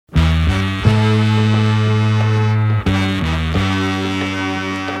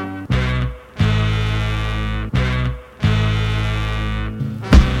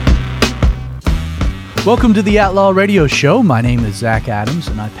Welcome to the Outlaw Radio Show. My name is Zach Adams,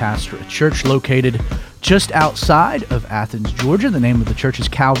 and I pastor a church located just outside of Athens, Georgia. The name of the church is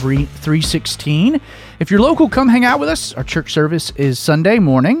Calvary 316. If you're local, come hang out with us. Our church service is Sunday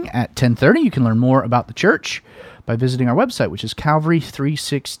morning at 10:30. You can learn more about the church by visiting our website, which is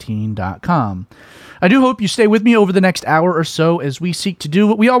calvary316.com. I do hope you stay with me over the next hour or so as we seek to do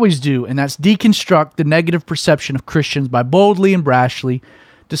what we always do, and that's deconstruct the negative perception of Christians by boldly and brashly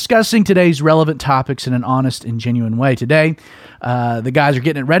discussing today's relevant topics in an honest and genuine way. Today, the guys are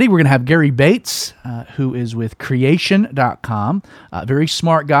getting it ready. We're going to have Gary Bates, who is with creation.com. Very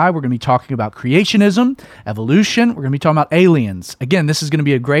smart guy. We're going to be talking about creationism, evolution. We're going to be talking about aliens. Again, this is going to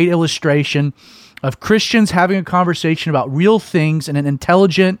be a great illustration of Christians having a conversation about real things in an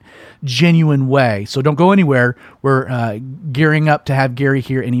intelligent, genuine way. So don't go anywhere. We're gearing up to have Gary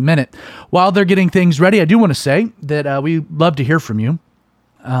here any minute. While they're getting things ready, I do want to say that we love to hear from you.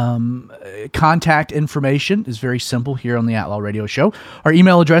 Contact information is very simple here on the Outlaw Radio Show. Our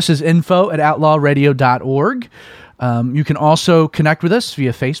email address is info@outlawradio.org. You can also connect with us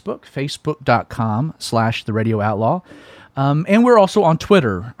via Facebook, facebook.com/The Radio Outlaw. And we're also on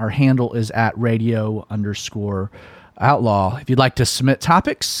Twitter. Our handle is @radio_outlaw. If you'd like to submit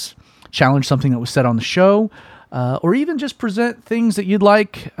topics, challenge something that was said on the show, or even just present things that you'd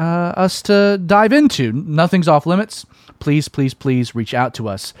like us to dive into, nothing's off limits. Please, please, please reach out to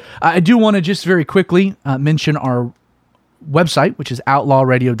us. I do want to just very quickly mention our website, which is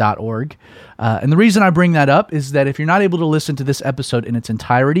outlawradio.org. And the reason I bring that up is that if you're not able to listen to this episode in its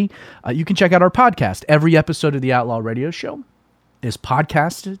entirety, you can check out our podcast. Every episode of the Outlaw Radio Show is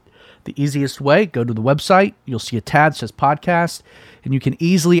podcasted. The easiest way, go to the website. You'll see a tab that says podcast, and you can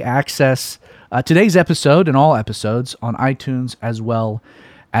easily access today's episode and all episodes on iTunes as well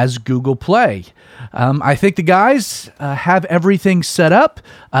as Google Play. I think the guys have everything set up.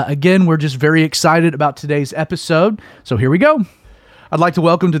 Again, we're just very excited about today's episode. So here we go. I'd like to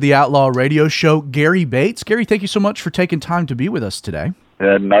welcome to the Outlaw Radio Show, Gary Bates. Gary, thank you so much for taking time to be with us today.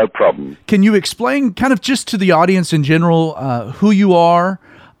 No problem. Can you explain kind of just to the audience in general who you are,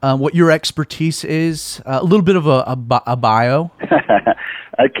 what your expertise is, a little bit of a bio?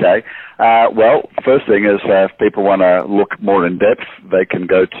 Okay. Well, first thing is if people want to look more in depth, they can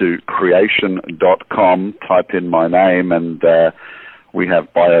go to creation.com, type in my name, and we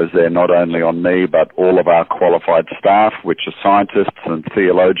have bios there not only on me, but all of our qualified staff, which are scientists and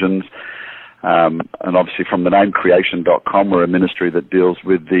theologians. And obviously from the name creation.com, we're a ministry that deals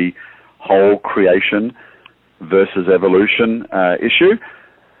with the whole creation versus evolution issue.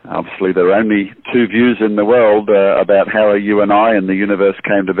 Obviously, there are only two views in the world about how you and I and the universe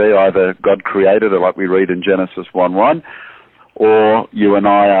came to be. Either God created it, like we read in Genesis 1:1, or you and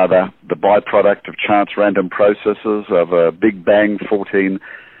I are the byproduct of chance random processes of a Big Bang 14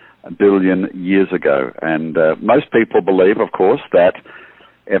 billion years ago. And most people believe, of course, that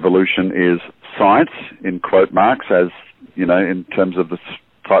evolution is science, in quote marks, as, you know, in terms of the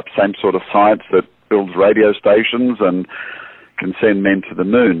same sort of science that builds radio stations and can send men to the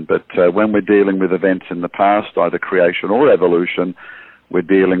moon. But when we're dealing with events in the past, either creation or evolution, we're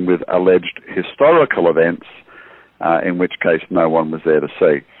dealing with alleged historical events, in which case no one was there to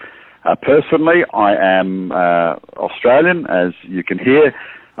see. Personally, I am Australian, as you can hear.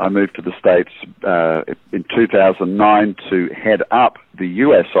 I moved to the States in 2009 to head up the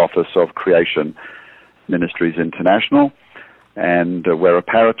U.S. office of Creation Ministries International, and we're a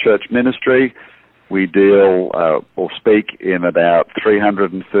parachurch ministry. We deal or speak in about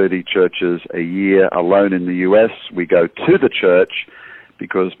 330 churches a year alone in the U.S. We go to the church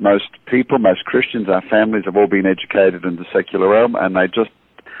because most people, most Christians, our families have all been educated in the secular realm, and they just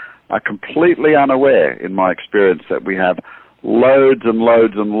are completely unaware, in my experience, that we have loads and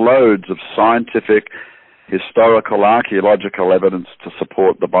loads and loads of scientific, historical, archaeological evidence to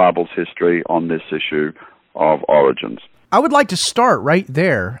support the Bible's history on this issue of origins. I would like to start right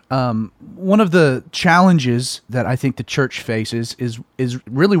there. One of the challenges that I think the church faces is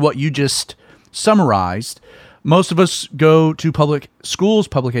really what you just summarized. Most of us go to public schools,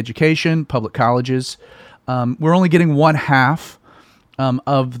 public education, public colleges. We're only getting one half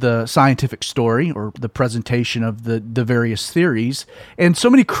of the scientific story or the presentation of the various theories. And so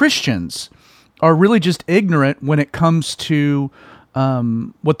many Christians are really just ignorant when it comes to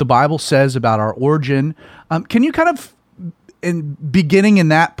what the Bible says about our origin. Can you kind of, beginning in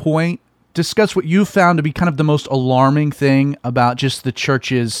that point, discuss what you found to be kind of the most alarming thing about just the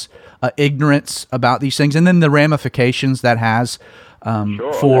church's ignorance about these things, and then the ramifications that has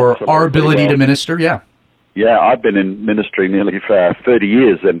for our ability to minister? Yeah, I've been in ministry nearly for 30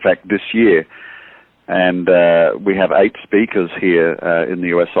 years, in fact, this year. And we have 8 speakers here in the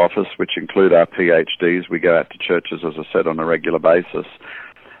U.S. office, which include our PhDs. We go out to churches, as I said, on a regular basis.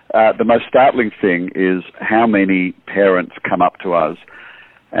 The most startling thing is how many parents come up to us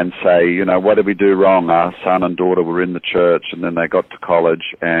and say, you know, what did we do wrong? Our son and daughter were in the church, and then they got to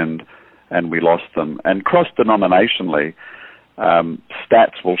college, and we lost them. And cross-denominationally,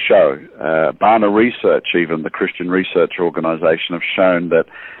 stats will show. Barna Research, even the Christian Research Organization, have shown that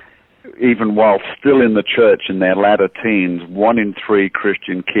even while still in the church in their latter teens, 1 in 3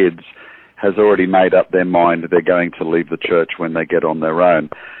 Christian kids has already made up their mind that they're going to leave the church when they get on their own.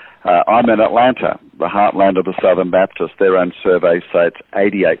 I'm in Atlanta, the heartland of the Southern Baptists. Their own surveys say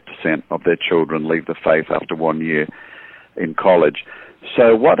it's 88% of their children leave the faith after 1 year in college.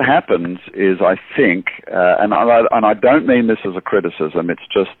 So what happens is, I think, and I don't mean this as a criticism, it's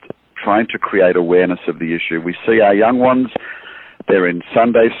just trying to create awareness of the issue. We see our young ones, they're in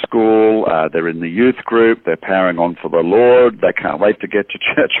Sunday school, they're in the youth group, they're powering on for the Lord, they can't wait to get to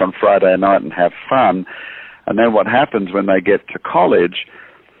church on Friday night and have fun. And then what happens when they get to college,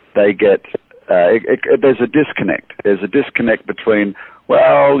 they get, there's a disconnect. There's a disconnect between,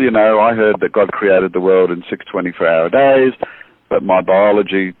 well, you know, I heard that God created the world in 6 24-hour days, but my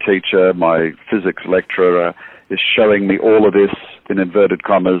biology teacher, my physics lecturer is showing me all of this, in inverted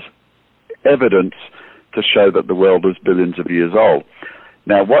commas, evidence to show that the world is billions of years old.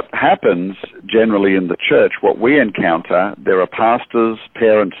 Now, what happens generally in the church, what we encounter, there are pastors,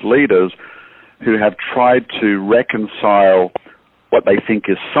 parents, leaders who have tried to reconcile what they think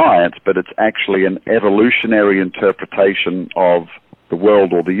is science, but it's actually an evolutionary interpretation of the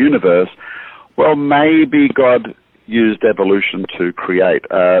world or the universe. Well, maybe God used evolution to create.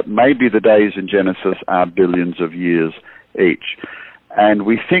 Maybe the days in Genesis are billions of years each. And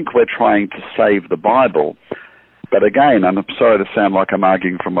we think we're trying to save the Bible. But again, and I'm sorry to sound like I'm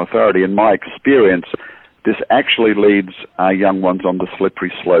arguing from authority, in my experience, this actually leads our young ones on the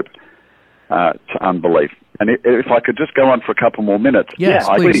slippery slope to unbelief. And if I could just go on for a couple more minutes, yes,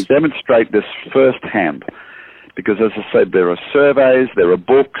 I please. can demonstrate this firsthand. Because as I said, there are surveys, there are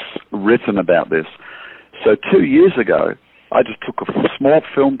books written about this. So 2 years ago, I just took a small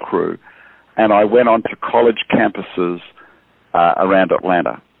film crew and I went on to college campuses around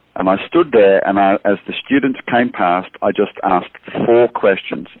Atlanta. And I stood there, and as the students came past, I just asked 4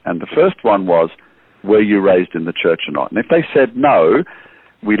 questions. And the first one was, were you raised in the church or not? And if they said no,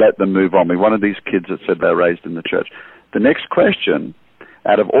 we let them move on. We wanted these kids that said they were raised in the church. The next question,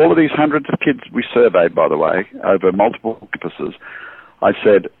 out of all of these hundreds of kids we surveyed, by the way, over multiple campuses, I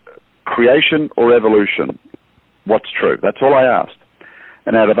said, creation or evolution, what's true? That's all I asked.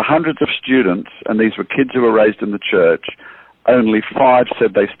 And out of the hundreds of students, and these were kids who were raised in the church, only 5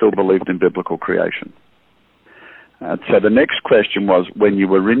 said they still believed in biblical creation. So the next question was, when you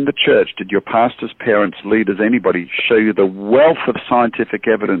were in the church, did your pastors, parents, leaders, anybody show you the wealth of scientific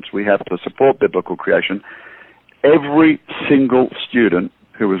evidence we have to support biblical creation? Every single student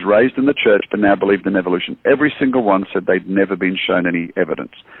who was raised in the church but now believed in evolution, every single one said they'd never been shown any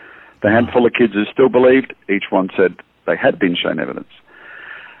evidence. The handful of kids who still believed, each one said they had been shown evidence.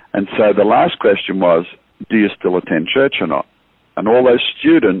 And so the last question was, do you still attend church or not? And all those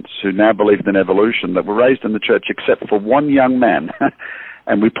students who now believed in evolution that were raised in the church, except for one young man,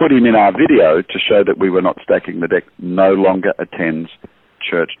 and we put him in our video to show that we were not stacking the deck, no longer attends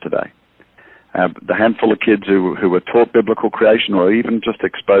church today. The handful of kids who were taught biblical creation or even just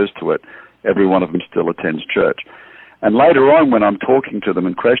exposed to it, every one of them still attends church. And later on, when I'm talking to them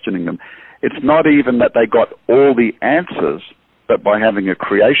and questioning them, it's not even that they got all the answers, but by having a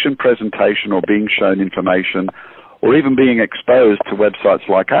creation presentation or being shown information or even being exposed to websites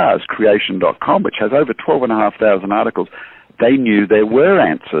like ours, creation.com, which has over 12,500 articles, they knew there were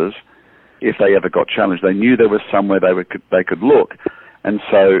answers if they ever got challenged. They knew there was somewhere they could look. And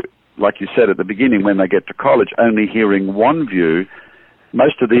so, like you said at the beginning, when they get to college, only hearing one view,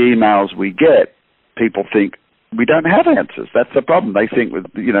 most of the emails we get, people think, we don't have answers. That's the problem. They think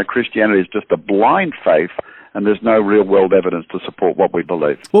Christianity is just a blind faith, and there's no real-world evidence to support what we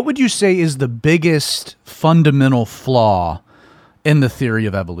believe. What would you say is the biggest fundamental flaw in the theory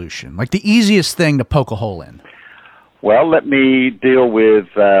of evolution? Like the easiest thing to poke a hole in? Well, let me deal with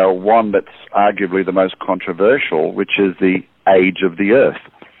one that's arguably the most controversial, which is the age of the Earth.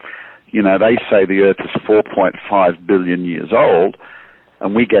 You know, they say the Earth is 4.5 billion years old,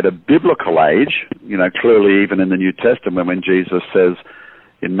 and we get a biblical age, clearly even in the New Testament when Jesus says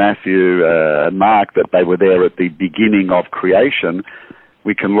in Matthew and Mark that they were there at the beginning of creation.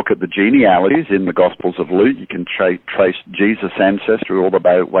 We can look at the genealogies in the Gospels of Luke. You can trace Jesus' ancestry all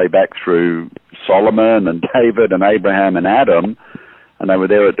the way back through Solomon and David and Abraham and Adam, and they were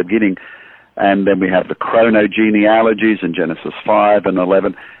there at the beginning. and then we have the chronogenealogies in Genesis 5 and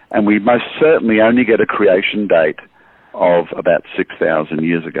 11, and we most certainly only get a creation date of about 6,000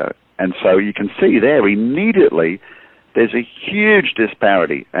 years ago. And so you can see there immediately there's a huge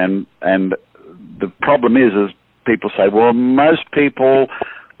disparity, and the problem is people say, well, most people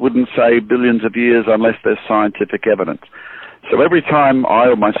wouldn't say billions of years unless there's scientific evidence. So every time I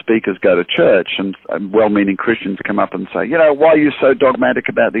or my speakers go to church and well-meaning Christians come up and say, why are you so dogmatic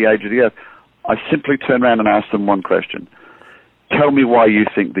about the age of the earth? I simply turn around and ask them one question. Tell me why you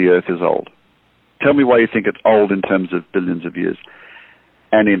think the earth is old. Tell me why you think it's old in terms of billions of years.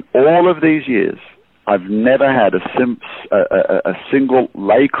 And in all of these years, I've never had a single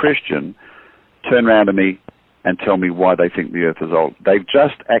lay Christian turn around to me and tell me why they think the earth is old. They've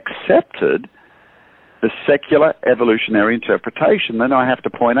just accepted the secular evolutionary interpretation. Then I have to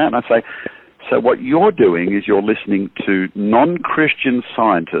point out, and I say, so what you're doing is you're listening to non-Christian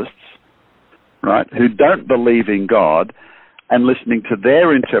scientists, right, who don't believe in God, and listening to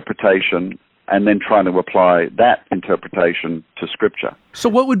their interpretation and then trying to apply that interpretation to Scripture. So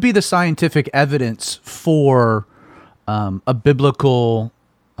what would be the scientific evidence for a biblical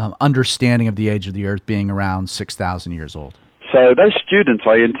understanding of the age of the earth being around 6,000 years old? So those students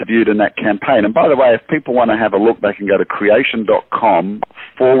I interviewed in that campaign, and by the way, if people want to have a look, they can go to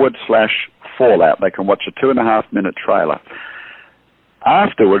creation.com/fallout. They can watch a 2.5-minute trailer.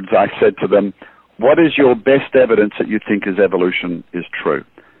 Afterwards, I said to them, what is your best evidence that you think evolution is true?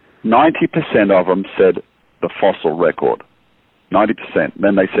 90% of them said the fossil record. 90%.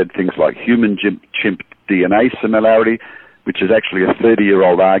 Then they said things like human-chimp DNA similarity, which is actually a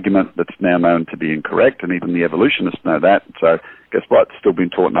 30-year-old argument that's now known to be incorrect, and even the evolutionists know that. So guess what? It's still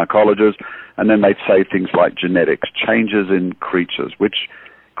being taught in our colleges. And then they'd say things like genetics, changes in creatures, which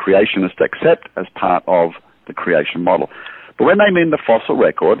creationists accept as part of the creation model. But when they mean the fossil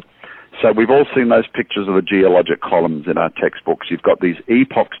record, so we've all seen those pictures of the geologic columns in our textbooks. You've got these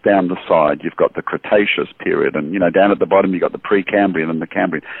epochs down the side. You've got the Cretaceous period, and down at the bottom you've got the Precambrian and the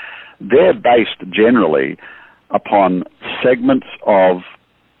Cambrian. They're based generally upon segments of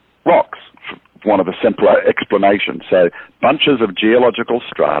rocks, for want of a simpler explanation. So bunches of geological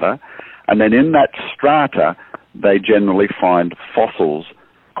strata, and then in that strata they generally find fossils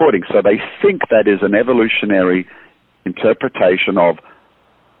according. So they think that is an evolutionary interpretation of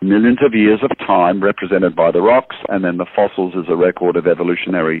millions of years of time represented by the rocks, and then the fossils is a record of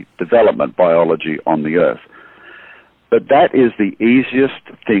evolutionary development biology on the earth. But that is the easiest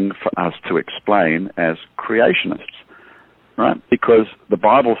thing for us to explain as creationists, right? Because the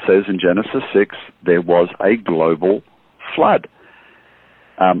Bible says in Genesis 6 there was a global flood.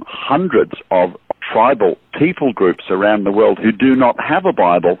 Hundreds of tribal people groups around the world who do not have a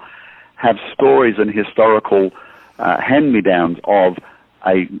Bible have stories and historical hand-me-downs of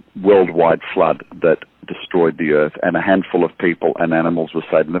a worldwide flood that destroyed the earth, and a handful of people and animals were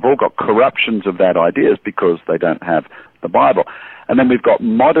saved. And they've all got corruptions of that ideas because they don't have the Bible. And then we've got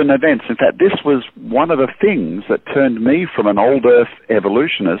modern events. In fact, this was one of the things that turned me from an old earth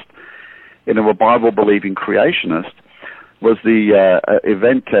evolutionist into a Bible-believing creationist, was the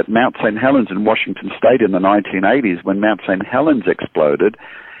event at Mount St. Helens in Washington State in the 1980s when Mount St. Helens exploded,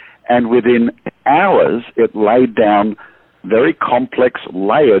 and within hours it laid down very complex,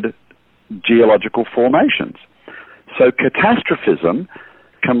 layered geological formations. So catastrophism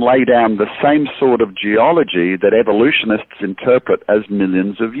can lay down the same sort of geology that evolutionists interpret as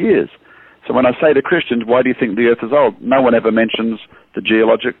millions of years. So when I say to Christians, why do you think the earth is old? No one ever mentions the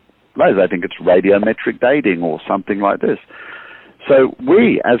geologic layers. I think it's radiometric dating or something like this. So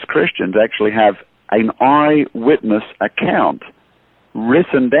we, as Christians, actually have an eyewitness account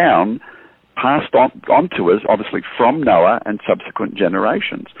written down, passed on to us, obviously, from Noah and subsequent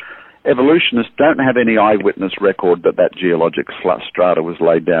generations. Evolutionists don't have any eyewitness record that geologic strata was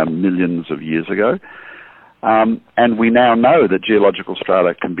laid down millions of years ago. And we now know that geological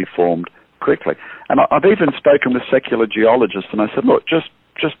strata can be formed quickly. And I've even spoken with secular geologists, and I said, look, just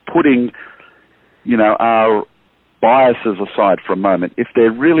putting, our biases aside for a moment, if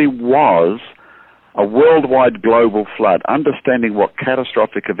there really was a worldwide global flood, understanding what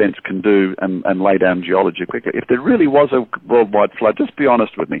catastrophic events can do and lay down geology quickly, if there really was a worldwide flood, just be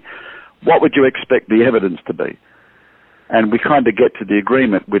honest with me, what would you expect the evidence to be? And we kind of get to the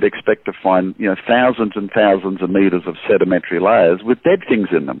agreement we'd expect to find, thousands and thousands of meters of sedimentary layers with dead things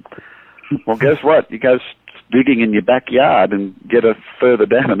in them. Well, guess what? You go digging in your backyard and get further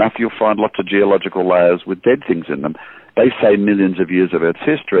down enough, you'll find lots of geological layers with dead things in them. They say millions of years of Earth's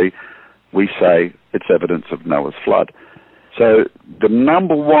history. We say it's evidence of Noah's flood. So the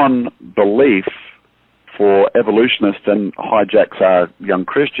number one belief for evolutionists, and hijacks our young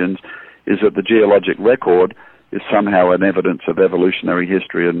Christians, is that the geologic record is somehow an evidence of evolutionary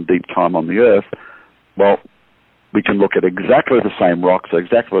history and deep time on the Earth, well, we can look at exactly the same rocks,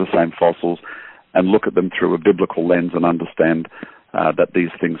 exactly the same fossils, and look at them through a biblical lens and understand that these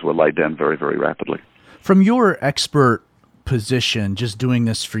things were laid down very, very rapidly. From your expert position, just doing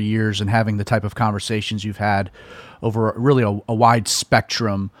this for years and having the type of conversations you've had over really a wide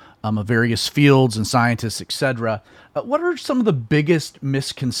spectrum of various fields and scientists, etc., what are some of the biggest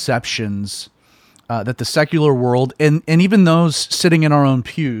misconceptions that the secular world and even those sitting in our own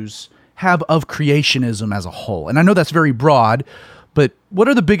pews have of creationism as a whole? And I know that's very broad, but what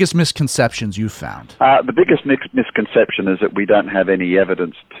are the biggest misconceptions you've found? The biggest misconception is that we don't have any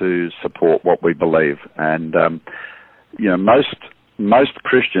evidence to support what we believe. And, most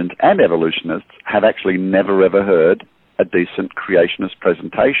Christians and evolutionists have actually never, ever heard a decent creationist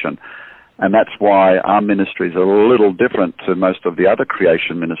presentation. And that's why our ministry is a little different to most of the other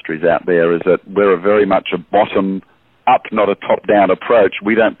creation ministries out there, is that we're very much a bottom-up, not a top-down approach.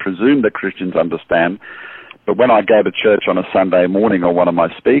 We don't presume that Christians understand. But when I go to church on a Sunday morning, or one of my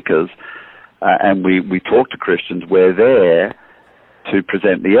speakers, and we talk to Christians, we're there to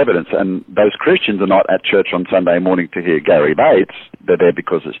present the evidence. And those Christians are not at church on Sunday morning to hear Gary Bates. They're there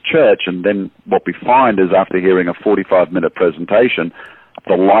because it's church. And then what we find is, after hearing a 45-minute presentation,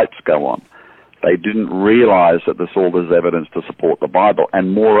 the lights go on. They didn't realize that there's all this evidence to support the Bible.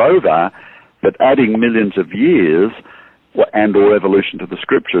 And moreover, that adding millions of years and or evolution to the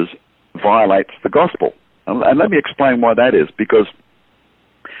scriptures violates the gospel. And let me explain why that is. Because,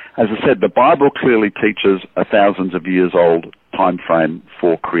 as I said, the Bible clearly teaches a thousands of years old time frame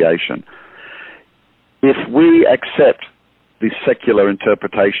for creation. If we accept the secular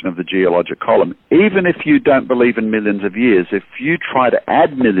interpretation of the geologic column, even if you don't believe in millions of years, if you try to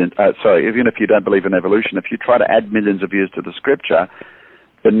add even if you don't believe in evolution, if you try to add millions of years to the scripture,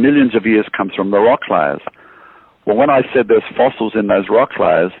 the millions of years comes from the rock layers. Well, when I said there's fossils in those rock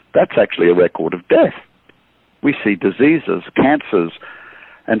layers, that's actually a record of death. We see diseases, cancers.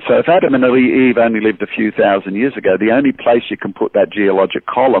 And so if Adam and Eve only lived a few thousand years ago, the only place you can put that geologic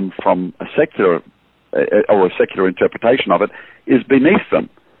column from a secular interpretation of it is beneath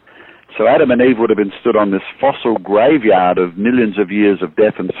them. So Adam and Eve would have been stood on this fossil graveyard of millions of years of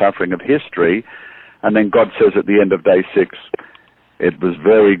death and suffering of history, and then God says at the end of day 6, it was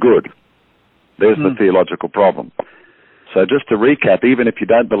very good. There's the theological problem. So just to recap, even if you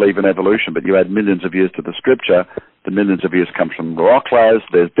don't believe in evolution, but you add millions of years to the scripture, the millions of years comes from the rock layers,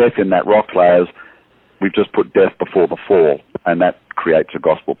 there's death in that rock layers, we've just put death before the fall, and that creates a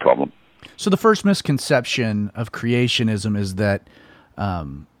gospel problem. So the first misconception of creationism is that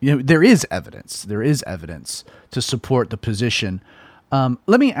there is evidence to support the position.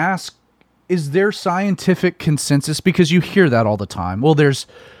 Let me ask, is there scientific consensus? Because you hear that all the time. Well, there's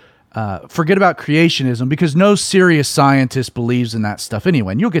forget about creationism, because no serious scientist believes in that stuff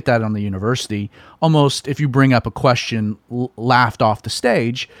anyway. And you'll get that on the university, almost if you bring up a question laughed off the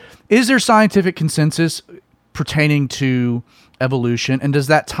stage. Is there scientific consensus pertaining to evolution, and does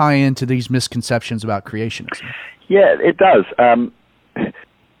that tie into these misconceptions about creationism? Yeah, it does.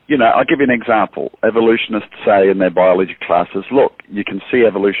 I'll give you an example. Evolutionists say in their biology classes, look, you can see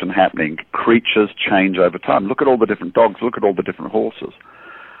evolution happening. Creatures change over time. Look at all the different dogs. Look at all the different horses.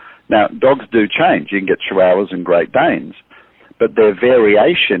 Now, dogs do change. You can get Chihuahuas and Great Danes, but they're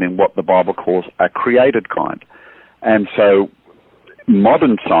variation in what the Bible calls a created kind. And so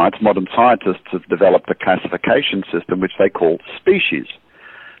modern scientists have developed a classification system which they call species.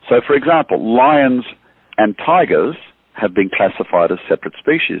 So, for example, lions and tigers have been classified as separate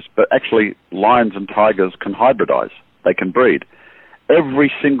species, but actually lions and tigers can hybridize. They can breed.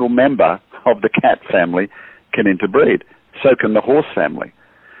 Every single member of the cat family can interbreed. So can the horse family.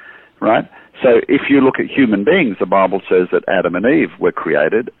 Right? So if you look at human beings, the Bible says that Adam and Eve were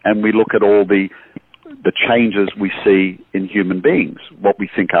created, and we look at all the changes we see in human beings, what we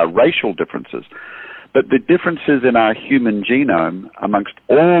think are racial differences. But the differences in our human genome amongst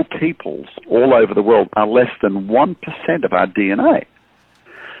all peoples all over the world are less than 1% of our DNA.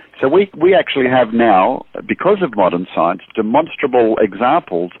 So we actually have now, because of modern science, demonstrable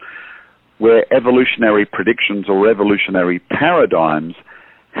examples where evolutionary predictions or evolutionary paradigms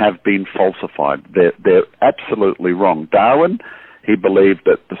have been falsified. They're absolutely wrong. Darwin, he believed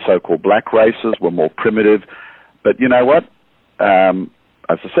that the so-called black races were more primitive, but you know what? As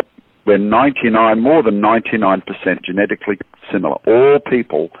I said, we're more than 99% genetically similar, all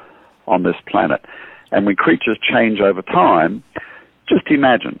people on this planet. And when creatures change over time, just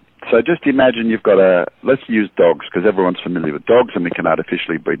imagine. So just imagine you've got let's use dogs, because everyone's familiar with dogs and we can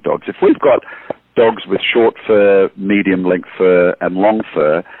artificially breed dogs. If we've got dogs with short fur, medium length fur, and long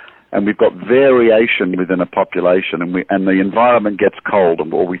fur, and we've got variation within a population, and the environment gets cold,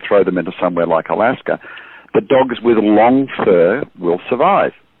 or we throw them into somewhere like Alaska, the dogs with long fur will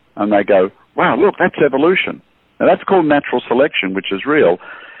survive. And they go, wow, look, that's evolution. Now, that's called natural selection, which is real,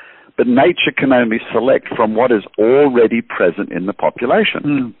 but nature can only select from what is already present in the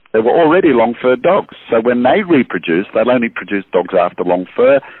population. There were already long-furred dogs, so when they reproduce, they'll only produce dogs after long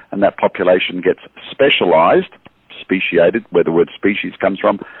fur, and that population gets specialized, speciated, where the word species comes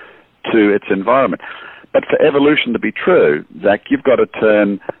from, to its environment. But for evolution to be true, Zach, you've got to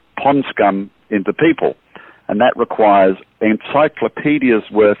turn pond scum into people. And that requires encyclopedias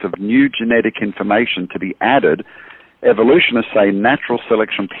worth of new genetic information to be added. Evolutionists say natural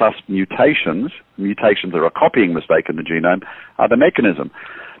selection plus mutations are a copying mistake in the genome, are the mechanism.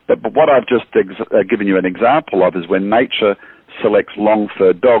 But what I've just given you an example of is when nature selects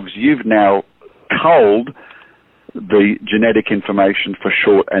long-furred dogs, you've now culled the genetic information for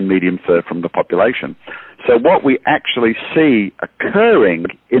short and medium fur from the population. So what we actually see occurring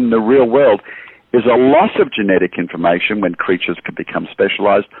in the real world is a loss of genetic information when creatures can become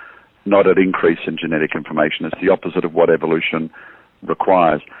specialized, not an increase in genetic information. It's the opposite of what evolution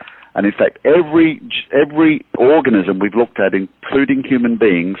requires. And in fact, every organism we've looked at, including human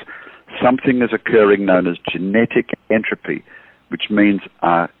beings, something is occurring known as genetic entropy, which means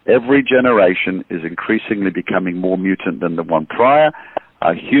every generation is increasingly becoming more mutant than the one prior.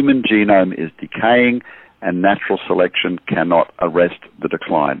 Our human genome is decaying, and natural selection cannot arrest the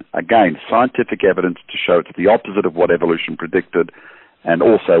decline. Again, scientific evidence to show it's the opposite of what evolution predicted, and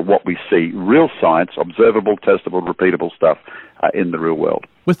also what we see, real science, observable, testable, repeatable stuff in the real world.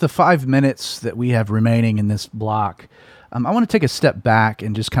 With the 5 minutes that we have remaining in this block, I want to take a step back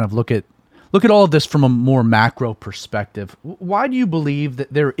and just kind of look at all of this from a more macro perspective. Why do you believe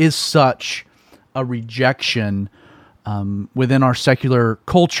that there is such a rejection within our secular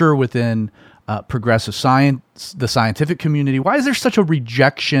culture, within progressive science, the scientific community? Why is there such a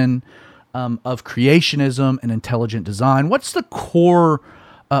rejection of creationism and intelligent design? What's the core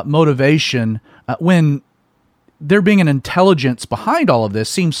motivation when there being an intelligence behind all of this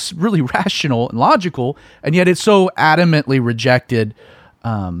seems really rational and logical, and yet it's so adamantly rejected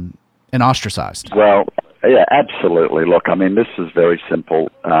and ostracized? Well, yeah, absolutely. Look, I mean, this is very simple.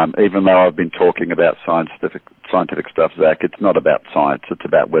 Even though I've been talking about scientific stuff, Zach, it's not about science. It's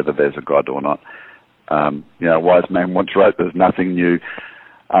about whether there's a God or not. A wise man once wrote, "There's nothing new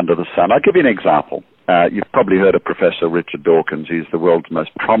under the sun." I'll give you an example. You've probably heard of Professor Richard Dawkins. He's the world's most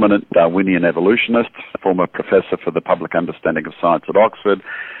prominent Darwinian evolutionist, former professor for the public understanding of science at Oxford.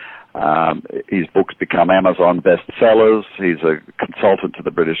 His books become Amazon bestsellers. He's a consultant to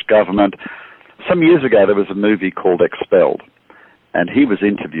the British government. Some years ago, there was a movie called Expelled, and he was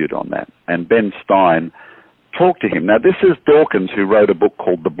interviewed on that. And Ben Stein talked to him. Now, this is Dawkins, who wrote a book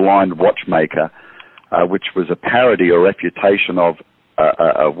called The Blind Watchmaker, which was a parody or refutation of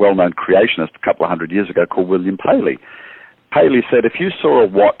a well-known creationist a couple of hundred years ago called William Paley. Paley said, if you saw a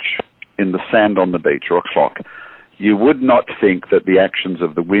watch in the sand on the beach or a clock, you would not think that the actions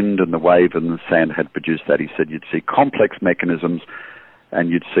of the wind and the wave and the sand had produced that. He said you'd see complex mechanisms and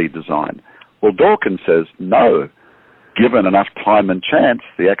you'd see design. Well, Dawkins says, no, given enough time and chance,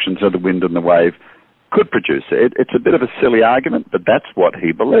 the actions of the wind and the wave could produce it. It's a bit of a silly argument, but that's what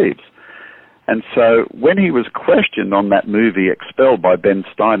he believes. And so when he was questioned on that movie Expelled by Ben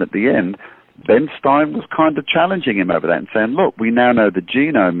Stein at the end, Ben Stein was kind of challenging him over that and saying, look, we now know the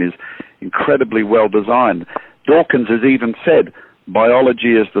genome is incredibly well designed. Dawkins has even said,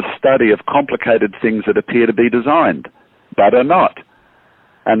 biology is the study of complicated things that appear to be designed, but are not.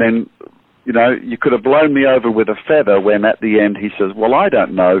 And then, you could have blown me over with a feather when at the end he says, well, I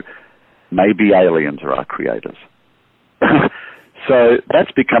don't know, maybe aliens are our creators. So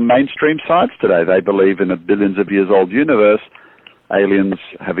that's become mainstream science today. They believe in a billions of years old universe. Aliens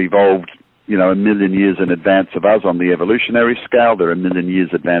have evolved, a million years in advance of us on the evolutionary scale. They're a million years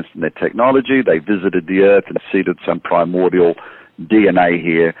advanced in their technology. They visited the Earth and seeded some primordial DNA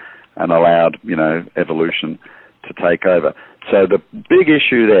here and allowed, evolution to take over. So the big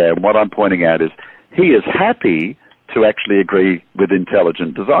issue there, and what I'm pointing out, is he is happy to actually agree with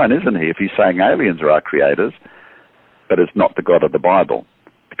intelligent design, isn't he? If he's saying aliens are our creators, but it's not the God of the Bible.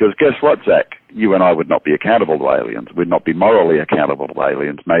 Because guess what, Zach? You and I would not be accountable to aliens. We'd not be morally accountable to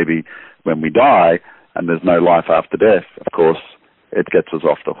aliens. Maybe when we die and there's no life after death, of course, it gets us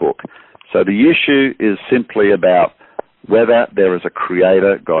off the hook. So the issue is simply about whether there is a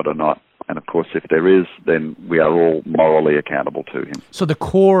creator, God or not. And of course, if there is, then we are all morally accountable to him. So the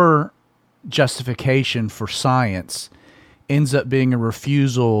core justification for science ends up being a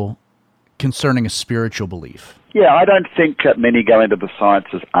refusal concerning a spiritual belief. Yeah, I don't think many go into the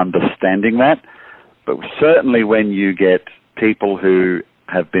sciences understanding that, but certainly when you get people who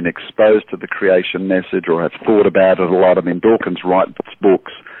have been exposed to the creation message or have thought about it a lot. I mean, Dawkins writes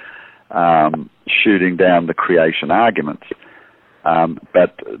books shooting down the creation arguments,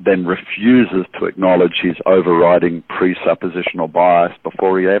 but then refuses to acknowledge his overriding presuppositional bias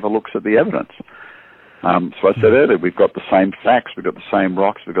before he ever looks at the evidence. So I said earlier, we've got the same facts, we've got the same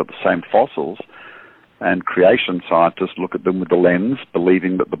rocks, we've got the same fossils, and creation scientists look at them with the lens,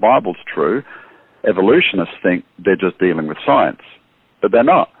 believing that the Bible's true. Evolutionists think they're just dealing with science, but they're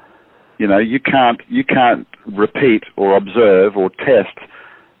not. You know, you can't repeat or observe or test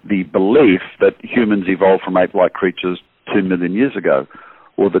the belief that humans evolved from ape-like creatures 2 million years ago,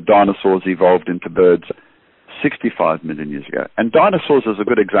 or that dinosaurs evolved into birds 65 million years ago. And dinosaurs is a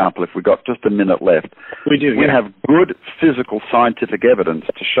good example if we've got just a minute left. We do, We have good physical scientific evidence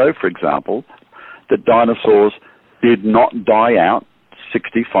to show, for example, that dinosaurs did not die out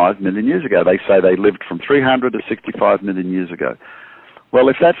 65 million years ago. They say they lived from 300 to 65 million years ago. Well,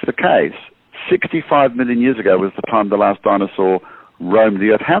 if that's the case, 65 million years ago was the time the last dinosaur roamed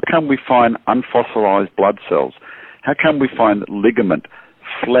the earth. How come we find unfossilized blood cells? How come we find ligament,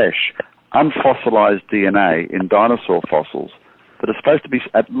 flesh, unfossilized DNA in dinosaur fossils that are supposed to be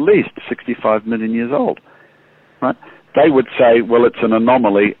at least 65 million years old? Right? They would say, well, it's an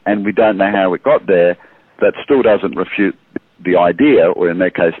anomaly and we don't know how it got there. That still doesn't refute the idea, or in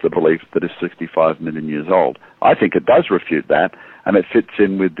their case, the belief that it's 65 million years old. I think it does refute that, and it fits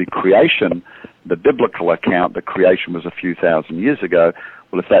in with the creation, the biblical account that creation was a few thousand years ago.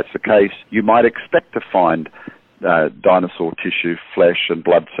 Well, if that's the case, you might expect to find dinosaur tissue, flesh, and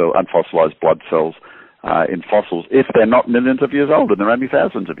blood cell, unfossilized blood cells in fossils, if they're not millions of years old and they're only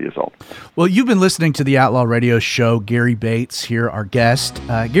thousands of years old. Well, you've been listening to the Outlaw Radio Show. Gary Bates here, our guest.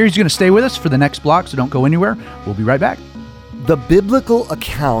 Gary's going to stay with us for the next block, so don't go anywhere. We'll be right back. The biblical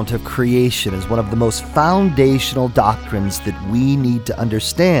account of creation is one of the most foundational doctrines that we need to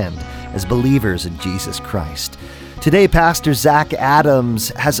understand as believers in Jesus Christ. Today, Pastor Zach Adams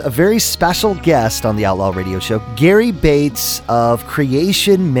has a very special guest on the Outlaw Radio Show, Gary Bates of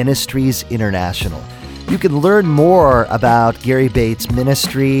Creation Ministries International. You can learn more about Gary Bates'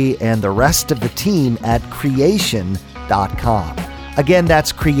 ministry and the rest of the team at creation.com. Again,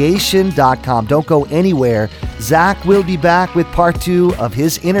 that's creation.com. Don't go anywhere. Zach will be back with part 2 of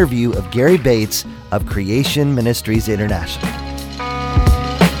his interview of Gary Bates of Creation Ministries International.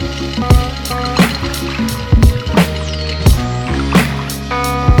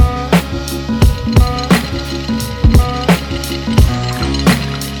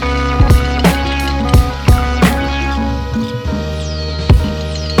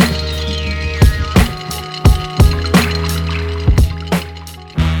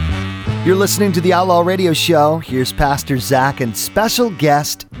 You're listening to the Outlaw Radio Show. Here's Pastor Zach and special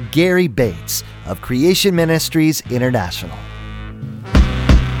guest Gary Bates of Creation Ministries International.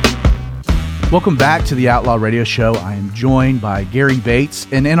 Welcome back to the Outlaw Radio Show. I am joined by Gary Bates,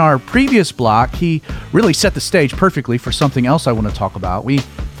 and in our previous block, he really set the stage perfectly for something else I want to talk about. We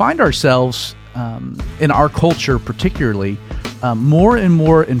find ourselves, in our culture particularly, more and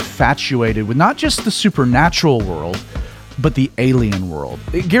more infatuated with not just the supernatural world, but the alien world.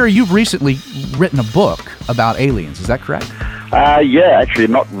 Gary, you've recently written a book about aliens. Is that correct? Yeah, actually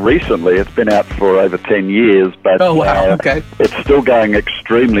not recently. It's been out for over 10 years, but Okay. It's still going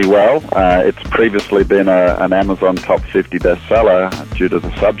extremely well. It's previously been an Amazon top 50 bestseller due to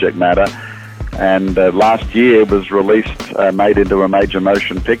the subject matter, and last year was released, made into a major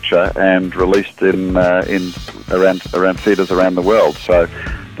motion picture and released in around theaters around the world. So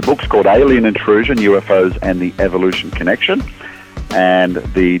the book's called Alien Intrusion, UFOs and the Evolution Connection, and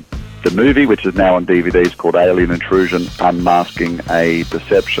the movie, which is now on DVD, is called Alien Intrusion, Unmasking a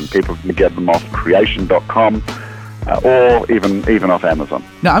Deception. People can get them off creation.com or even off Amazon.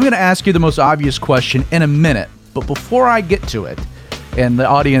 Now, I'm going to ask you the most obvious question in a minute, but before I get to it, and the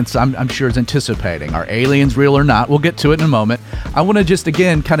audience, I'm sure, is anticipating, are aliens real or not? We'll get to it in a moment. I want to just,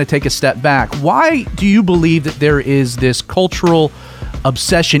 again, kind of take a step back. Why do you believe that there is this cultural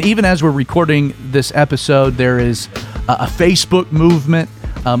obsession? Even as we're recording this episode, there is a Facebook movement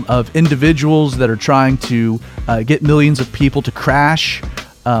of individuals that are trying to get millions of people to crash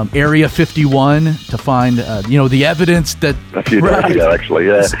Area 51 to find, the evidence that... A few days ago, actually,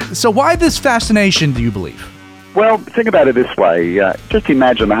 yeah. So why this fascination, do you believe? Well, think about it this way. Just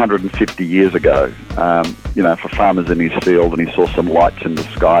imagine 150 years ago, if a farmer's in his field and he saw some lights in the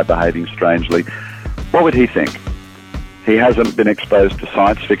sky behaving strangely, what would he think? He hasn't been exposed to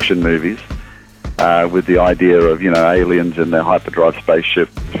science fiction movies. with the idea of, aliens in their hyperdrive spaceship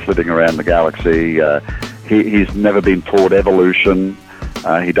flitting around the galaxy. He's never been taught evolution.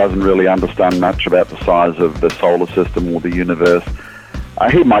 He doesn't really understand much about the size of the solar system or the universe.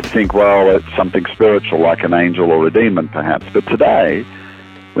 He might think, well, it's something spiritual like an angel or a demon, perhaps. But today,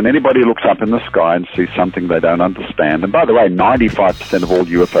 when anybody looks up in the sky and sees something they don't understand, and by the way, 95% of all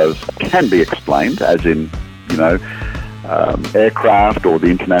UFOs can be explained, as in, aircraft or the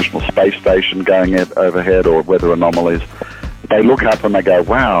International Space Station going overhead or weather anomalies, they look up and they go,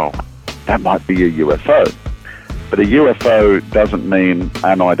 wow, that might be a UFO. But a UFO doesn't mean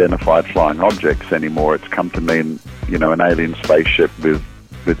unidentified flying objects anymore. It's come to mean, an alien spaceship with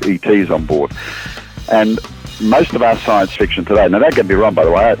ETs on board. And most of our science fiction today, now don't get me wrong, by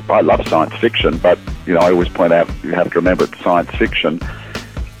the way, I love science fiction, but, I always point out, you have to remember it's science fiction.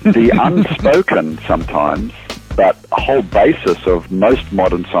 The unspoken sometimes, but whole basis of most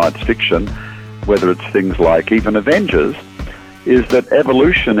modern science fiction, whether it's things like even Avengers, is that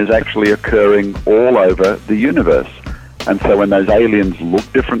evolution is actually occurring all over the universe. And so when those aliens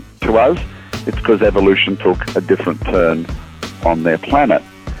look different to us, it's because evolution took a different turn on their planet.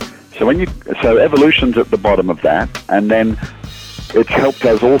 So evolution's at the bottom of that, and then it's helped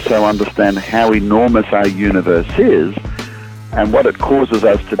us also understand how enormous our universe is, and what it causes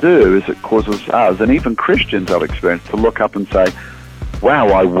us to do is it causes us, and even Christians I've experienced, to look up and say, wow,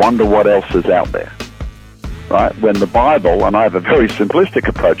 I wonder what else is out there. Right? When the Bible, and I have a very simplistic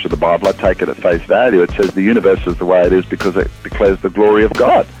approach to the Bible, I take it at face value, it says the universe is the way it is because it declares the glory of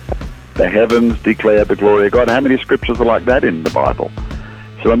God. The heavens declare the glory of God. How many scriptures are like that in the Bible?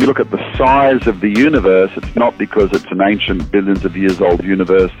 So when we look at the size of the universe, it's not because it's an ancient, billions of years old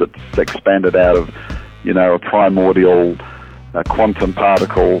universe that's expanded out of, a primordial quantum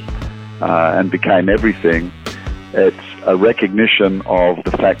particle and became everything. It's a recognition of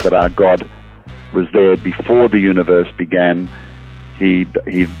the fact that our God was there before the universe began. He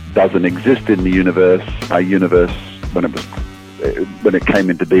doesn't exist in the universe. Our universe, when it came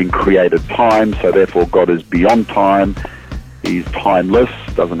into being, created time, so therefore God is beyond time. He's timeless,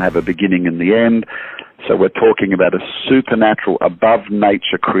 doesn't have a beginning and the end. So we're talking about a supernatural,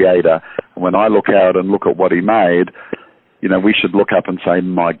 above-nature creator. And when I look out and look at what he made, we should look up and say,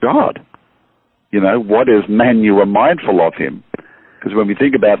 my God, what is man you are mindful of him? Because when we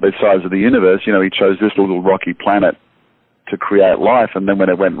think about the size of the universe, he chose this little rocky planet to create life, and then when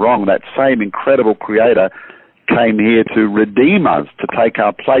it went wrong, that same incredible creator came here to redeem us, to take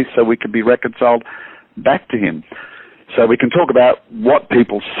our place so we could be reconciled back to him. So we can talk about what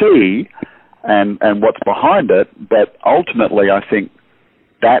people see and what's behind it, but ultimately I think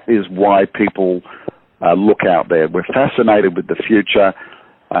that is why people look out there. We're fascinated with the future.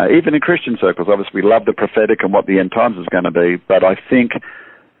 Even in Christian circles, obviously we love the prophetic and what the end times is going to be, but I think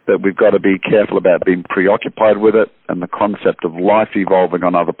that we've got to be careful about being preoccupied with it, and the concept of life evolving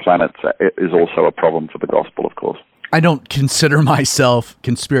on other planets is also a problem for the gospel, of course. I don't consider myself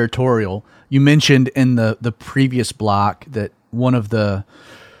conspiratorial. You mentioned in the previous block that one of the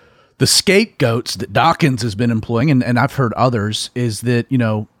scapegoats that Dawkins has been employing, and I've heard others, is that,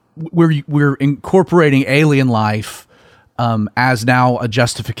 we're incorporating alien life as now a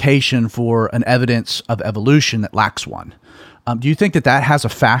justification for an evidence of evolution that lacks one. Do you think that has a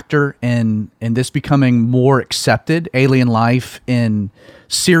factor in this becoming more accepted, alien life in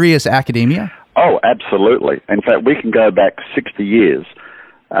serious academia? Oh, absolutely. In fact, we can go back 60 years.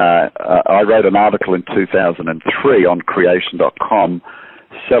 I wrote an article in 2003 on creation.com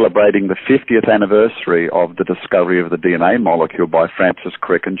celebrating the 50th anniversary of the discovery of the DNA molecule by Francis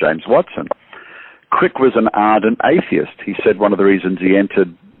Crick and James Watson. Crick was an ardent atheist. He said one of the reasons he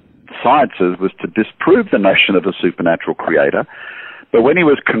entered sciences was to disprove the notion of a supernatural creator. But when he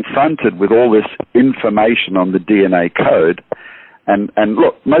was confronted with all this information on the DNA code, and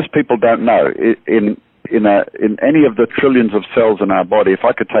look, most people don't know, in any of the trillions of cells in our body, if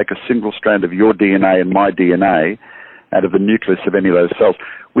I could take a single strand of your DNA and my DNA out of the nucleus of any of those cells,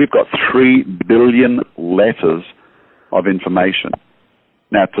 we've got 3 billion letters of information.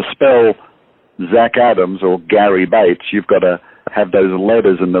 Now, to spell Zach Adams or Gary Bates, you've got to have those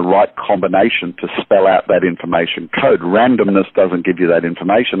letters in the right combination to spell out that information code. Randomness doesn't give you that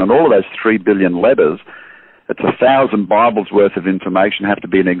information. And all of those 3 billion letters, it's 1,000 Bibles worth of information, have to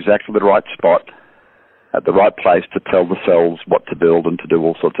be in exactly the right spot at the right place to tell the cells what to build and to do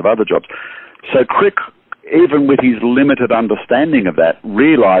all sorts of other jobs. So Crick, even with his limited understanding of that,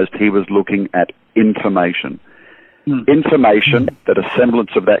 realized he was looking at information. Information, that a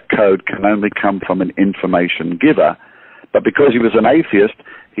semblance of that code can only come from an information giver. But because he was an atheist,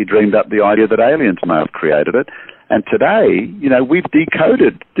 he dreamed up the idea that aliens may have created it. And today, we've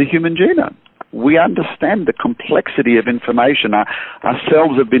decoded the human genome. We understand the complexity of information. Our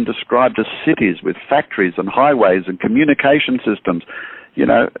cells have been described as cities with factories and highways and communication systems. You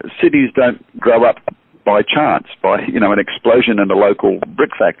know, cities don't grow up by chance, by, an explosion in a local brick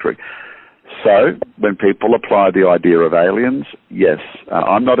factory. So when people apply the idea of aliens, yes,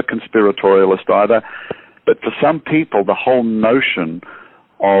 I'm not a conspiratorialist either, but for some people, the whole notion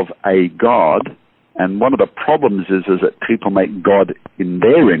of a God, and one of the problems is that people make God in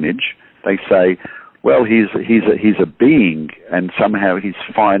their image. They say, well, he's a being, and somehow he's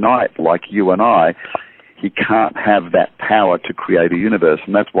finite like you and I. He can't have that power to create a universe,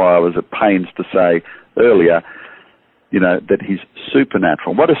 and that's why I was at pains to say earlier, that he's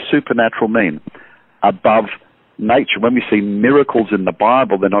supernatural. What does supernatural mean? Above nature. When we see miracles in the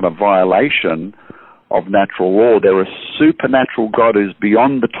Bible, they're not a violation of natural law. They're a supernatural God who's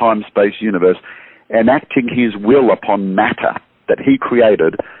beyond the time-space universe, enacting his will upon matter that he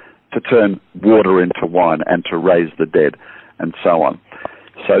created to turn water into wine and to raise the dead, and so on.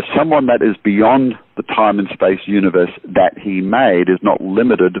 So someone that is beyond the time and space universe that he made is not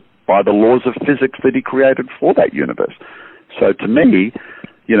limited by the laws of physics that he created for that universe. So to me,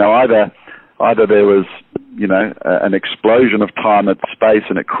 either there was, an explosion of time and space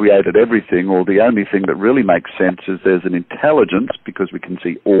and it created everything, or the only thing that really makes sense is there's an intelligence, because we can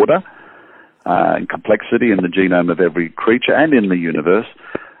see order and complexity in the genome of every creature and in the universe,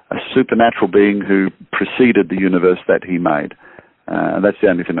 a supernatural being who preceded the universe that he made. That's the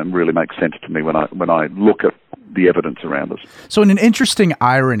only thing that really makes sense to me when I look at the evidence around us. So in an interesting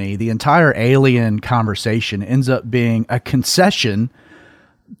irony, the entire alien conversation ends up being a concession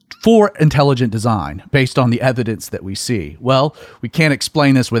for intelligent design based on the evidence that we see. Well, we can't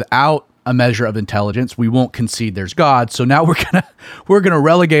explain this without a measure of intelligence. We won't concede there's God. So now we're gonna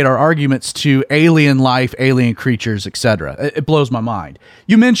relegate our arguments to alien life, alien creatures, etc. It blows my mind.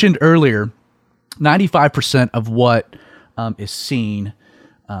 You mentioned earlier 95% of what is seen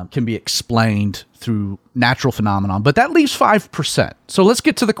can be explained through natural phenomenon, but that leaves 5%. So let's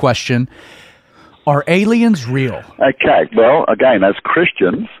get to the question: are aliens real? Okay, well, again, as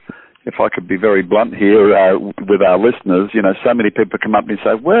Christians, if I could be very blunt here with our listeners, so many people come up and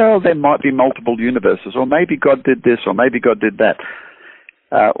say, well, there might be multiple universes, or maybe God did this, or maybe God did that.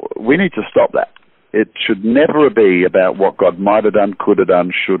 We need to stop that. It should never be about what God might have done, could have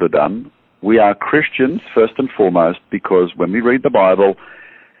done, should have done. We are Christians, first and foremost, because when we read the Bible,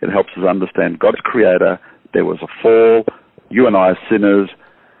 it helps us understand God's creator. There was a fall. You and I are sinners,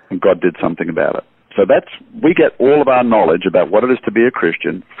 and God did something about it. So we get all of our knowledge about what it is to be a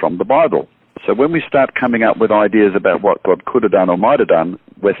Christian from the Bible. So when we start coming up with ideas about what God could have done or might have done,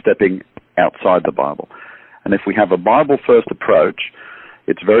 we're stepping outside the Bible. And if we have a Bible-first approach,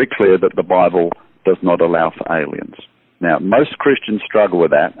 it's very clear that the Bible does not allow for aliens. Now, most Christians struggle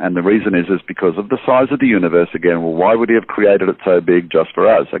with that, and the reason is because of the size of the universe. Again, well, why would he have created it so big just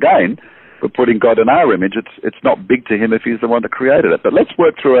for us? Again, we're putting God in our image. It's not big to him if he's the one that created it. But let's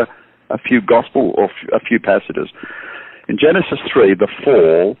work through a few gospel or a few passages. In Genesis 3, the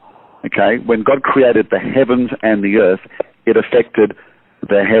fall, okay, when God created the heavens and the earth, it affected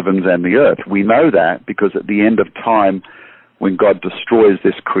the heavens and the earth. We know that because at the end of time, when God destroys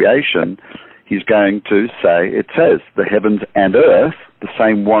this creation, he's going to say, it says, the heavens and earth, the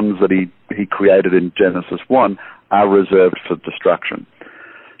same ones that he created in Genesis 1, are reserved for destruction.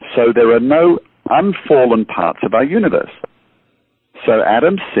 So there are no unfallen parts of our universe. So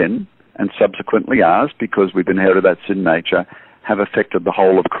Adam's sin, and subsequently ours, because we've inherited that sin nature, have affected the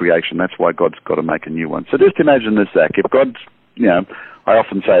whole of creation. That's why God's got to make a new one. So just imagine this, Zach. If God, I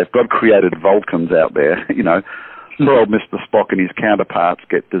often say, if God created Vulcans out there, poor old Mr. Spock and his counterparts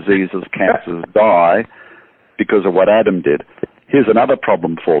get diseases, cancers, die because of what Adam did. Here's another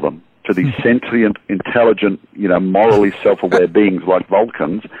problem for them. To these sentient, intelligent, morally self-aware beings like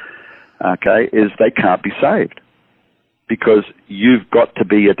Vulcans, okay, is they can't be saved. Because you've got to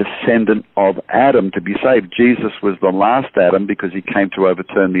be a descendant of Adam to be saved. Jesus was the last Adam because he came to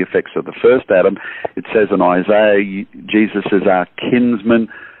overturn the effects of the first Adam. It says in Isaiah, Jesus is our kinsman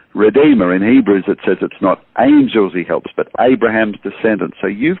redeemer. In Hebrews, it says it's not angels he helps, but Abraham's descendants. So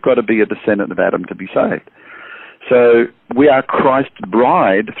you've got to be a descendant of Adam to be saved. So we are Christ's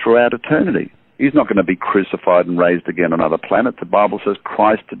bride throughout eternity. He's not going to be crucified and raised again on another planet. The Bible says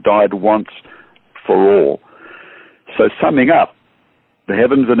Christ died once for all. So summing up, the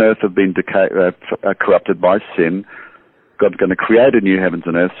heavens and earth have been corrupted by sin. God's going to create a new heavens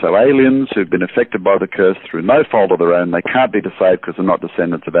and earth. So aliens who've been affected by the curse through no fault of their own, they can't be saved because they're not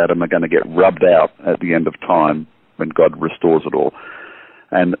descendants of Adam, are going to get rubbed out at the end of time when God restores it all.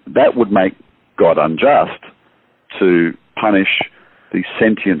 And that would make God unjust to punish these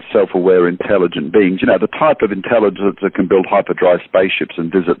sentient, self-aware, intelligent beings, the type of intelligence that can build hyperdrive spaceships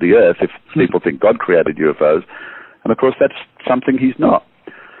and visit the Earth if people think God created UFOs. And, of course, that's something he's not.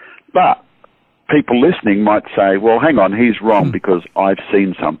 But people listening might say, well, hang on, he's wrong because I've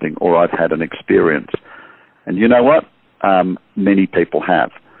seen something or I've had an experience. And you know what? Many people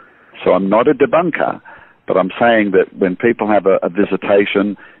have. So I'm not a debunker, but I'm saying that when people have a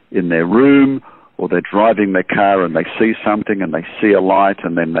visitation in their room or they're driving their car and they see something and they see a light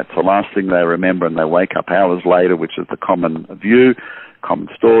and then that's the last thing they remember and they wake up hours later, which is the common view, common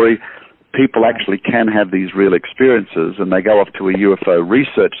story, people actually can have these real experiences and they go off to a UFO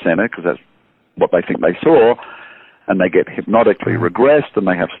research center because that's what they think they saw, and they get hypnotically regressed and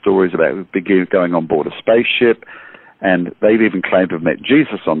they have stories about going on board a spaceship, and they've even claimed to have met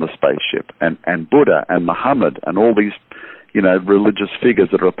Jesus on the spaceship and Buddha and Muhammad and all these religious figures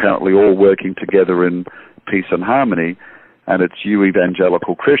that are apparently all working together in peace and harmony. And it's you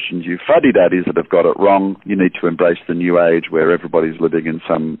evangelical Christians, you fuddy-duddies that have got it wrong. You need to embrace the new age where everybody's living in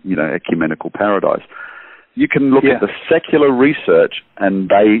some, ecumenical paradise. You can look at the secular research, and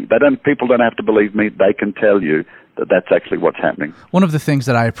people don't have to believe me. They can tell you that that's actually what's happening. One of the things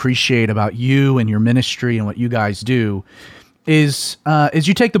that I appreciate about you and your ministry and what you guys do is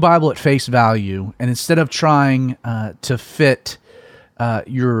you take the Bible at face value, and instead of trying to fit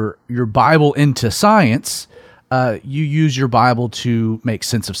your Bible into science, you use your Bible to make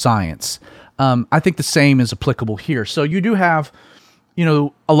sense of science. I think the same is applicable here. So you do have,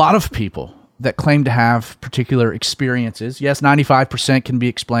 a lot of people that claim to have particular experiences. Yes, 95% can be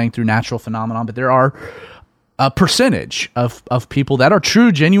explained through natural phenomenon, but there are a percentage of people that are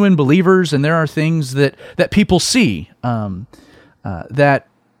true, genuine believers, and there are things that people see that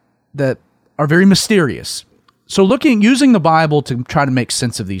are very mysterious. So using the Bible to try to make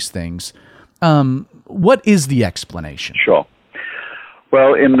sense of these things, what is the explanation? Sure.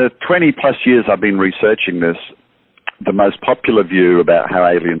 Well, in the 20-plus years I've been researching this, the most popular view about how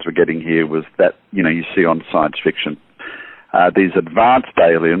aliens were getting here was that, you see on science fiction. These advanced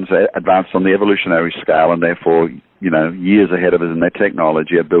aliens, advanced on the evolutionary scale and therefore, years ahead of us in their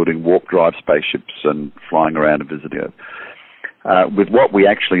technology, are building warp drive spaceships and flying around and visiting Earth. With what we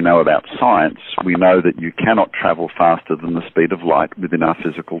actually know about science, we know that you cannot travel faster than the speed of light within our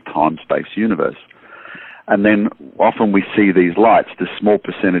physical time-space universe. And then often we see these lights, this small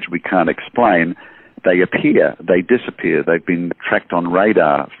percentage we can't explain. They appear, they disappear. They've been tracked on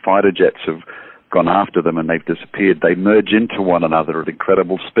radar. Fighter jets have gone after them and they've disappeared. They merge into one another at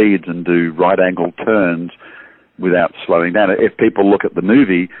incredible speeds and do right-angle turns without slowing down. If people look at the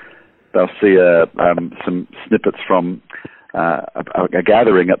movie, they'll see some snippets from a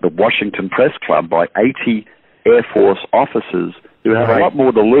gathering at the Washington Press Club by 80 Air Force officers who have a lot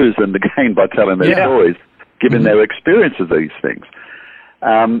more to lose than to gain by telling their stories, given their experience of these things.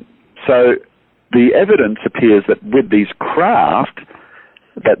 So the evidence appears that with these craft,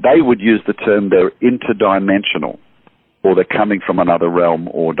 that they would use the term they're interdimensional, or they're coming from another realm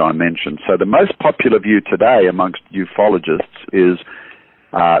or dimension. So the most popular view today amongst ufologists is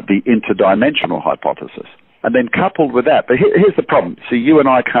the interdimensional hypothesis. And then coupled with that, but here's the problem. See, you and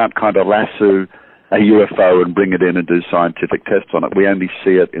I can't kind of lasso a UFO and bring it in and do scientific tests on it. We only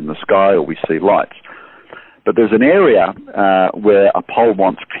see it in the sky or we see lights. But there's an area where a poll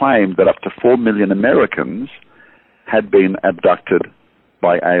once claimed that up to 4 million Americans had been abducted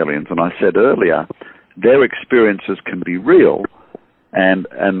by aliens. And I said earlier, their experiences can be real. And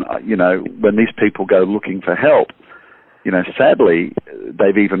when these people go looking for help, sadly,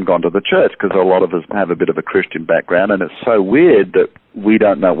 they've even gone to the church because a lot of us have a bit of a Christian background, and it's so weird that we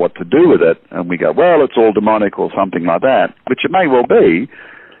don't know what to do with it. And we go, well, it's all demonic or something like that, which it may well be.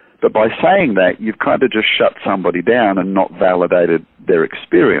 But by saying that, you've kind of just shut somebody down and not validated their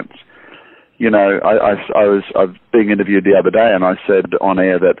experience. I was being interviewed the other day, and I said on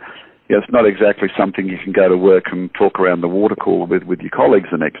air that it's not exactly something you can go to work and talk around the water cooler with your colleagues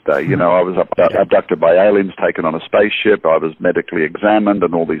the next day. I was abducted by aliens, taken on a spaceship. I was medically examined,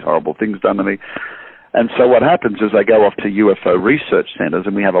 and all these horrible things done to me. And so what happens is they go off to UFO research centers,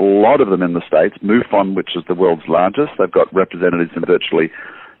 and we have a lot of them in the States. MUFON, which is the world's largest, they've got representatives in virtually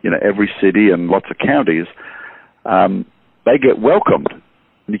every city and lots of counties. They get welcomed.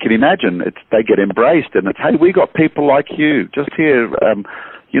 You can imagine they get embraced, and it's, hey, we got people like you just here,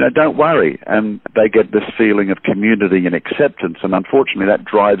 don't worry. And they get this feeling of community and acceptance, and unfortunately that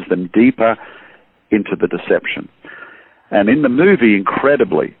drives them deeper into the deception. And in the movie,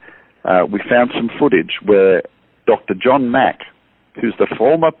 incredibly, we found some footage where Dr. John Mack, who's the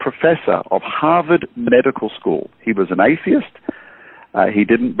former professor of Harvard Medical School, he was an atheist, He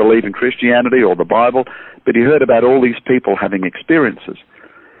didn't believe in Christianity or the Bible, but he heard about all these people having experiences.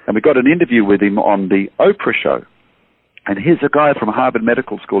 And we got an interview with him on the Oprah show. And here's a guy from Harvard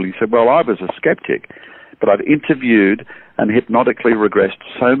Medical School. He said, well, I was a skeptic, but I've interviewed and hypnotically regressed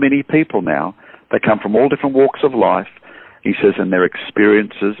so many people now. They come from all different walks of life. He says, and their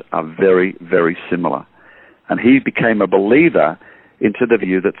experiences are very, very similar. And he became a believer into the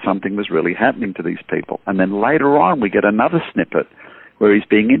view that something was really happening to these people. And then later on, we get another snippet where he's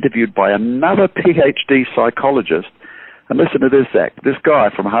being interviewed by another PhD psychologist. And listen to this, Zach. This guy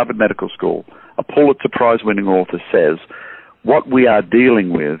from Harvard Medical School, a Pulitzer Prize-winning author, says, what we are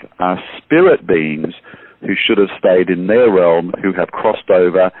dealing with are spirit beings who should have stayed in their realm, who have crossed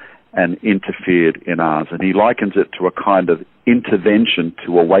over and interfered in ours. And he likens it to a kind of intervention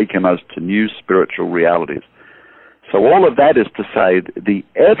to awaken us to new spiritual realities. So all of that is to say the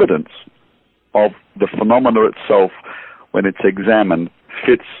evidence of the phenomena itself, when it's examined,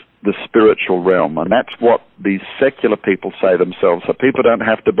 fits the spiritual realm. And that's what these secular people say themselves. So people don't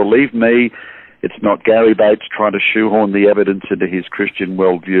have to believe me. It's not Gary Bates trying to shoehorn the evidence into his Christian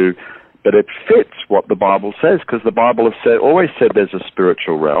worldview, but it fits what the Bible says, because the Bible has always said there's a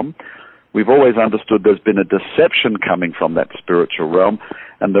spiritual realm. We've always understood there's been a deception coming from that spiritual realm,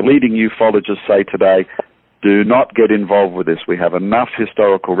 and the leading ufologists say today, do not get involved with this. We have enough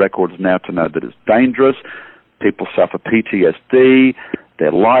historical records now to know that it's dangerous. People suffer PTSD.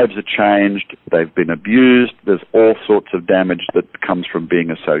 Their lives are changed. They've been abused. There's all sorts of damage that comes from being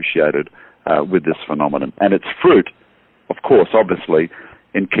associated with this phenomenon. And its fruit, of course, obviously,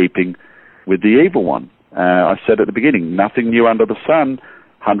 in keeping with the evil one. I said at the beginning, nothing new under the sun.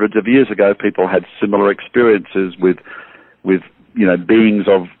 Hundreds of years ago, people had similar experiences with beings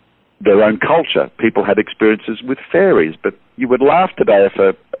of their own culture. People had experiences with fairies, but you would laugh today if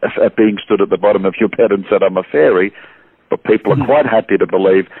a being stood at the bottom of your bed and said, I'm a fairy. But people are quite happy to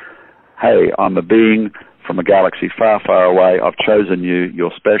believe, hey, I'm a being from a galaxy far, far away. I've chosen you.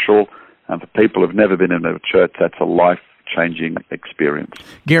 You're special. And for people who've never been in a church, that's a life-changing experience.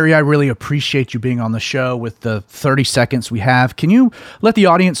 Gary, I really appreciate you being on the show. With the 30 seconds we have, can you let the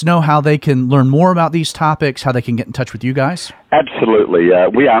audience know how they can learn more about these topics, how they can get in touch with you guys? Absolutely.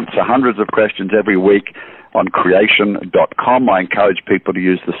 We answer hundreds of questions every week on creation.com. I encourage people to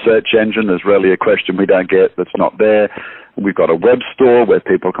use the search engine. There's rarely a question we don't get that's not there. We've got a web store where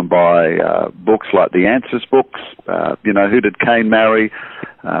people can buy books like the Answers books. Who did Cain marry?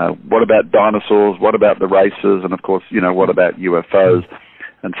 What about dinosaurs? What about the races? And, of course, what about UFOs?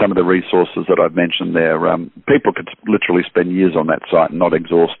 And some of the resources that I've mentioned there. People could literally spend years on that site and not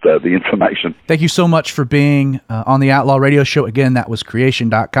exhaust the information. Thank you so much for being on the Outlaw Radio Show. Again, that was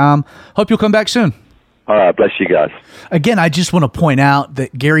creation.com. Hope you'll come back soon. All right, bless you guys. Again, I just want to point out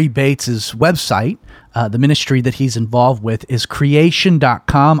that Gary Bates' website, the ministry that he's involved with, is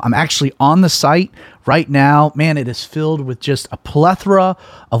creation.com. I'm actually on the site right now. Man, it is filled with just a plethora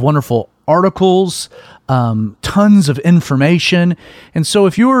of wonderful articles, tons of information. And so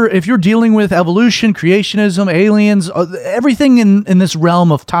if you're dealing with evolution, creationism, aliens, everything in this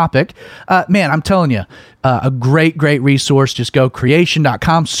realm of topic, man, I'm telling you, a great resource. Just go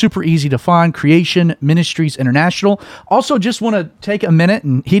creation.com. Super easy to find. Creation Ministries International. Also, just want to take a minute,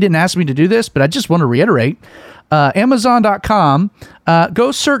 and he didn't ask me to do this, but I just want to reiterate, Amazon.com,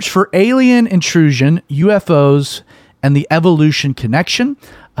 go search for Alien Intrusion, UFOs, and the Evolution Connection,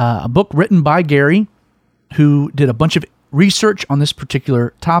 a book written by Gary, who did a bunch of research on this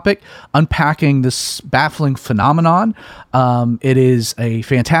particular topic, unpacking this baffling phenomenon. It is a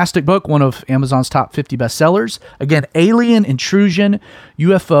fantastic book, one of Amazon's top 50 bestsellers. Again, Alien Intrusion,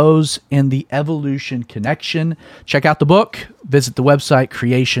 UFOs, and the Evolution Connection. Check out the book. Visit the website,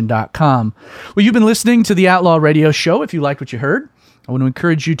 creation.com. Well, you've been listening to the Outlaw Radio Show. If you liked what you heard, I want to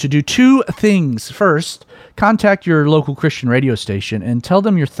encourage you to do two things. First, contact your local Christian radio station and tell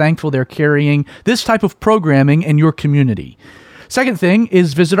them you're thankful they're carrying this type of programming in your community. Second thing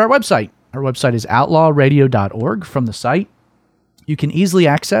is visit our website. Our website is outlawradio.org. From the site, you can easily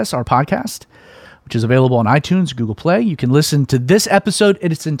access our podcast, which is available on iTunes, Google Play. You can listen to this episode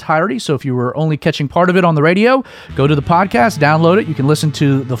in its entirety. So if you were only catching part of it on the radio, go to the podcast, download it. You can listen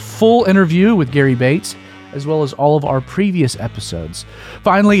to the full interview with Gary Bates, as well as all of our previous episodes.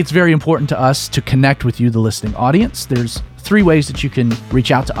 Finally, it's very important to us to connect with you, the listening audience. There's 3 ways that you can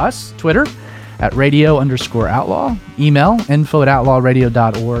reach out to us: Twitter at radio_outlaw, email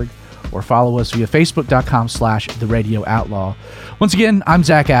info@outlawradio.org, or follow us via facebook.com/The Radio Outlaw. Once again, I'm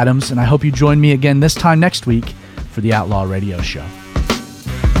Zach Adams, and I hope you join me again this time next week for the Outlaw Radio Show.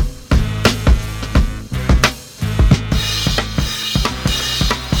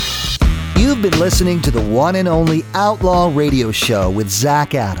 You've been listening to the one and only Outlaw Radio Show with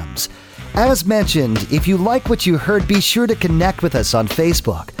Zach Adams. As mentioned, if you like what you heard, be sure to connect with us on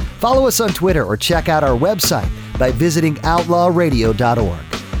Facebook, follow us on Twitter, or check out our website by visiting outlawradio.org.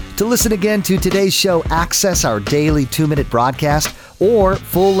 To listen again to today's show, access our daily 2-minute broadcast or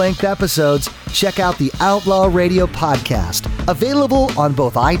full-length episodes, check out the Outlaw Radio Podcast, available on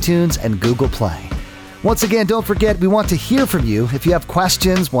both iTunes and Google Play. Once again, don't forget, we want to hear from you. If you have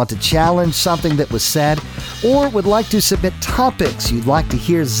questions, want to challenge something that was said, or would like to submit topics you'd like to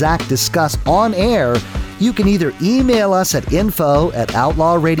hear Zach discuss on air, you can either email us at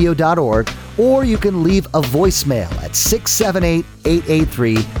info@outlawradio.org, or you can leave a voicemail at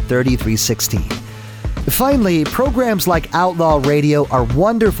 678-883-3316. Finally, programs like Outlaw Radio are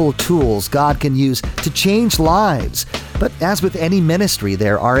wonderful tools God can use to change lives. But as with any ministry,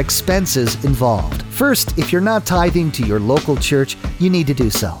 there are expenses involved. First, if you're not tithing to your local church, you need to do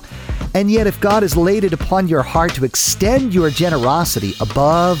so. And yet, if God has laid it upon your heart to extend your generosity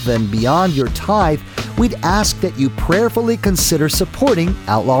above and beyond your tithe, we'd ask that you prayerfully consider supporting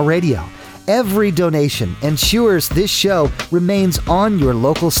Outlaw Radio. Every donation ensures this show remains on your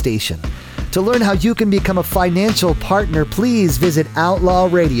local station. To learn how you can become a financial partner, please visit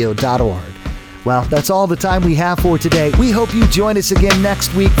outlawradio.org. Well, that's all the time we have for today. We hope you join us again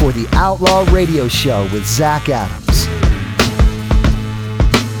next week for the Outlaw Radio Show with Zach Adams.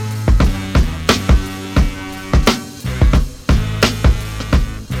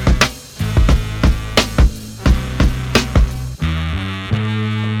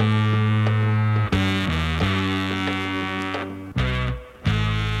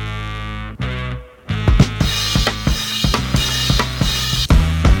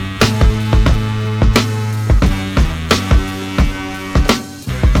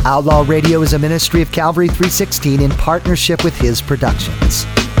 Outlaw Radio is a ministry of Calvary 316 in partnership with His Productions.